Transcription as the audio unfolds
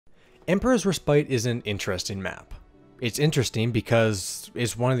Emperor's Respite is an interesting map. It's interesting because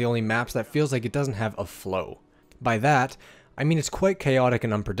it's one of the only maps that feels like it doesn't have a flow. By that, I mean it's quite chaotic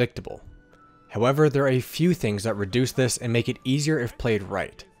and unpredictable. However, there are a few things that reduce this and make it easier if played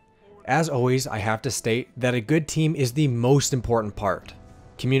right. As always, I have to state that a good team is the most important part.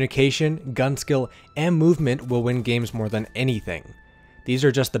 Communication, gun skill, and movement will win games more than anything. These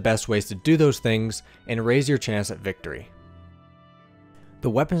are just the best ways to do those things and raise your chance at victory. The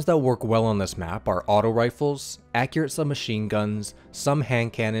weapons that work well on this map are auto rifles, accurate submachine guns, some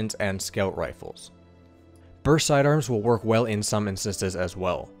hand cannons, and scout rifles. Burst sidearms will work well in some instances as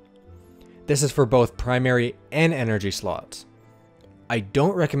well. This is for both primary and energy slots. I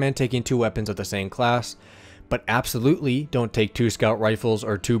don't recommend taking two weapons of the same class, but absolutely don't take two scout rifles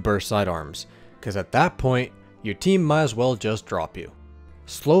or two burst sidearms, because at that point, your team might as well just drop you.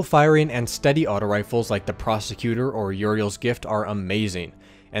 Slow firing and steady auto rifles like the Prosecutor or Uriel's Gift are amazing,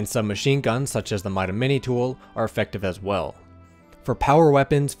 and some machine guns such as the Mida Mini tool are effective as well. For power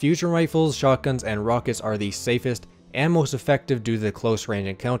weapons, fusion rifles, shotguns, and rockets are the safest and most effective due to the close range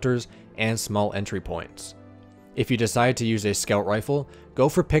encounters and small entry points. If you decide to use a scout rifle, go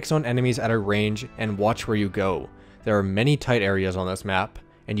for picks on enemies at a range and watch where you go. There are many tight areas on this map,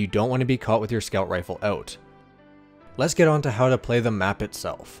 and you don't want to be caught with your scout rifle out. Let's get on to how to play the map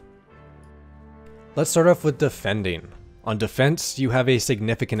itself. Let's start off with defending. On defense, you have a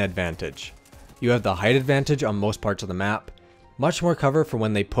significant advantage. You have the height advantage on most parts of the map, much more cover for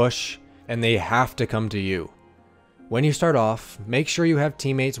when they push, and they have to come to you. When you start off, make sure you have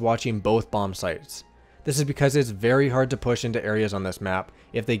teammates watching both bomb sites. This is because it's very hard to push into areas on this map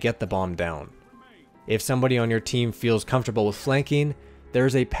if they get the bomb down. If somebody on your team feels comfortable with flanking, there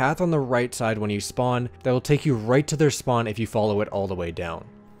is a path on the right side when you spawn that will take you right to their spawn if you follow it all the way down.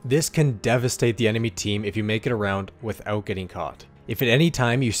 This can devastate the enemy team if you make it around without getting caught. If at any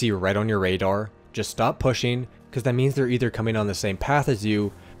time you see red on your radar, just stop pushing, because that means they're either coming on the same path as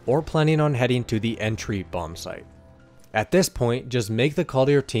you or planning on heading to the entry bomb site. At this point, just make the call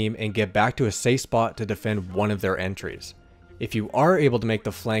to your team and get back to a safe spot to defend one of their entries. If you are able to make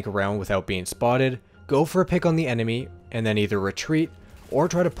the flank around without being spotted, go for a pick on the enemy and then either retreat or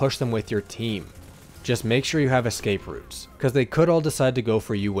try to push them with your team. Just make sure you have escape routes, because they could all decide to go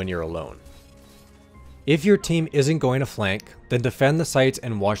for you when you're alone. If your team isn't going to flank, then defend the sites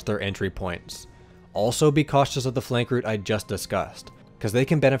and watch their entry points. Also be cautious of the flank route I just discussed, because they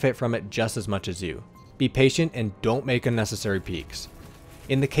can benefit from it just as much as you. Be patient and don't make unnecessary peeks.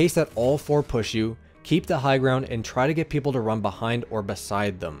 In the case that all four push you, keep the high ground and try to get people to run behind or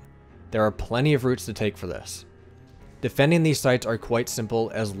beside them. There are plenty of routes to take for this. Defending these sites are quite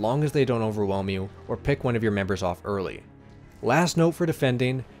simple as long as they don't overwhelm you or pick one of your members off early. Last note for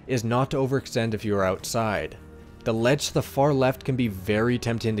defending is not to overextend if you are outside. The ledge to the far left can be very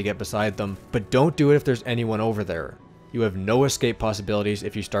tempting to get beside them, but don't do it if there's anyone over there. You have no escape possibilities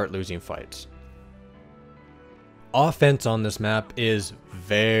if you start losing fights. Offense on this map is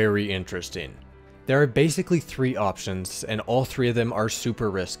very interesting. There are basically three options, and all three of them are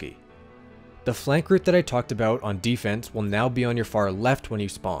super risky. The flank route that I talked about on defense will now be on your far left when you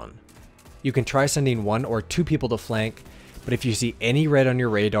spawn. You can try sending one or two people to flank, but if you see any red on your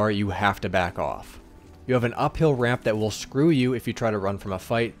radar, you have to back off. You have an uphill ramp that will screw you if you try to run from a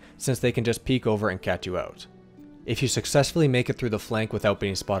fight, since they can just peek over and catch you out. If you successfully make it through the flank without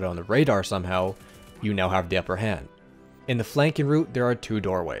being spotted on the radar somehow, you now have the upper hand. In the flanking route, there are two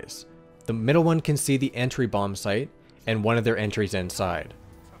doorways. The middle one can see the entry bomb site, and one of their entries inside.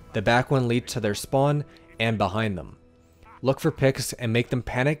 The back one leads to their spawn and behind them. Look for picks and make them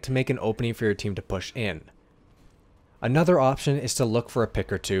panic to make an opening for your team to push in. Another option is to look for a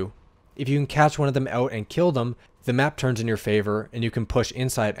pick or two. If you can catch one of them out and kill them, the map turns in your favor and you can push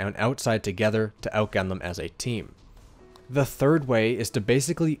inside and outside together to outgun them as a team. The third way is to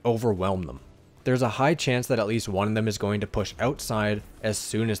basically overwhelm them. There's a high chance that at least one of them is going to push outside as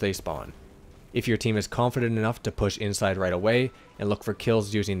soon as they spawn. If your team is confident enough to push inside right away and look for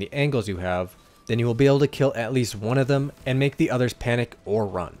kills using the angles you have, then you will be able to kill at least one of them and make the others panic or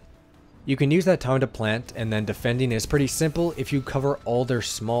run. You can use that time to plant, and then defending is pretty simple if you cover all their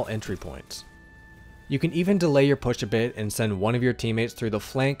small entry points. You can even delay your push a bit and send one of your teammates through the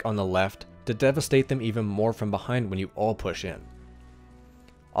flank on the left to devastate them even more from behind when you all push in.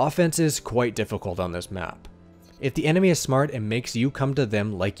 Offense is quite difficult on this map. If the enemy is smart and makes you come to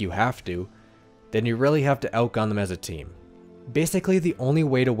them like you have to, then you really have to outgun them as a team. Basically, the only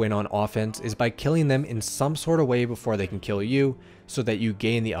way to win on offense is by killing them in some sort of way before they can kill you, so that you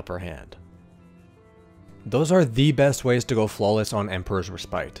gain the upper hand. Those are the best ways to go flawless on Emperor's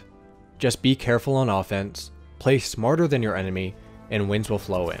Respite. Just be careful on offense, play smarter than your enemy, and wins will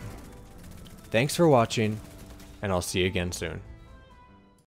flow in. Thanks for watching, and I'll see you again soon.